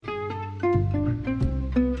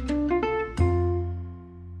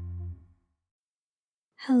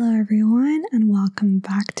Hello, everyone, and welcome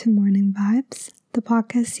back to Morning Vibes, the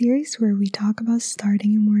podcast series where we talk about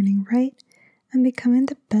starting your morning right and becoming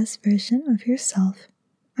the best version of yourself.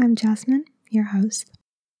 I'm Jasmine, your host.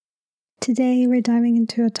 Today, we're diving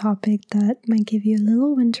into a topic that might give you a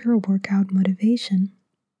little winter workout motivation: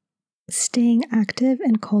 staying active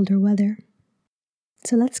in colder weather.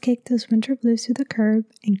 So let's kick those winter blues to the curb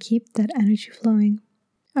and keep that energy flowing.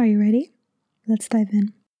 Are you ready? Let's dive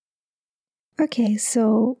in. Okay,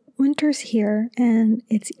 so winter's here and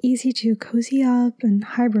it's easy to cozy up and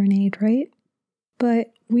hibernate, right?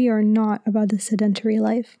 But we are not about the sedentary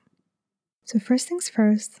life. So first things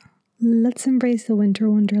first, let's embrace the winter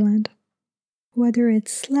wonderland. Whether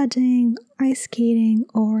it's sledding, ice skating,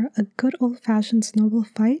 or a good old-fashioned snowball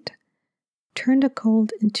fight, turn the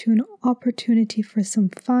cold into an opportunity for some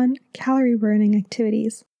fun, calorie-burning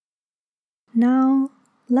activities. Now,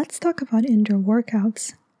 let's talk about indoor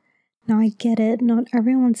workouts. Now I get it, not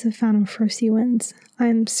everyone's a fan of frosty winds.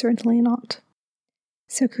 I'm certainly not.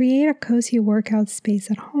 So create a cozy workout space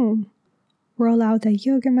at home. Roll out that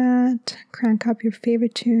yoga mat, crank up your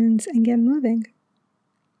favorite tunes, and get moving.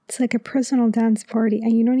 It's like a personal dance party,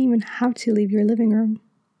 and you don't even have to leave your living room.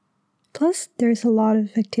 Plus, there's a lot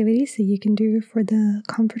of activities that you can do for the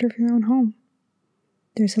comfort of your own home.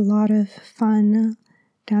 There's a lot of fun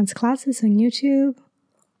dance classes on YouTube,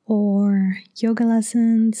 or yoga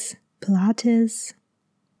lessons, Pilates.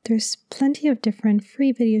 There's plenty of different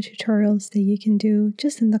free video tutorials that you can do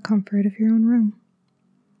just in the comfort of your own room.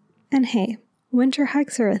 And hey, winter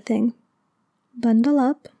hikes are a thing. Bundle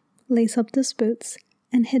up, lace up those boots,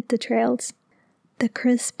 and hit the trails. The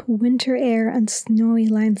crisp winter air and snowy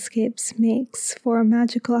landscapes makes for a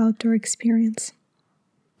magical outdoor experience.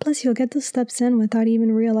 Plus, you'll get the steps in without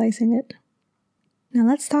even realizing it. Now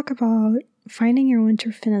let's talk about finding your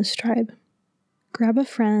winter fitness tribe. Grab a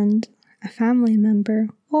friend, a family member,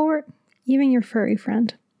 or even your furry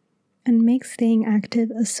friend, and make staying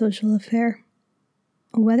active a social affair.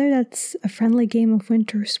 Whether that's a friendly game of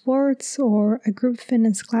winter sports or a group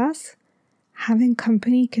fitness class, having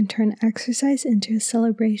company can turn exercise into a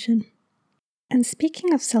celebration. And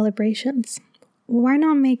speaking of celebrations, why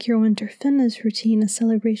not make your winter fitness routine a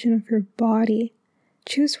celebration of your body?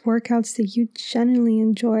 Choose workouts that you genuinely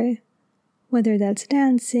enjoy. Whether that's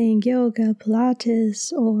dancing, yoga,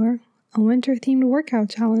 Pilates, or a winter-themed workout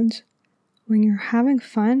challenge. When you're having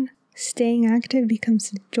fun, staying active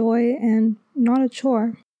becomes a joy and not a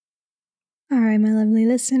chore. Alright, my lovely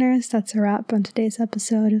listeners, that's a wrap on today's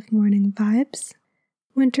episode of Morning Vibes.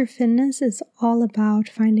 Winter fitness is all about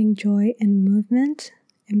finding joy in movement,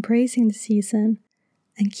 embracing the season,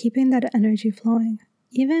 and keeping that energy flowing,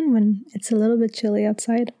 even when it's a little bit chilly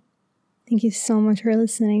outside. Thank you so much for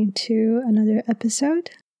listening to another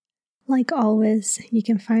episode. Like always, you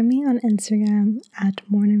can find me on Instagram at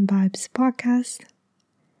Morning Vibes Podcast.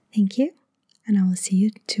 Thank you, and I will see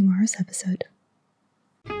you tomorrow's episode.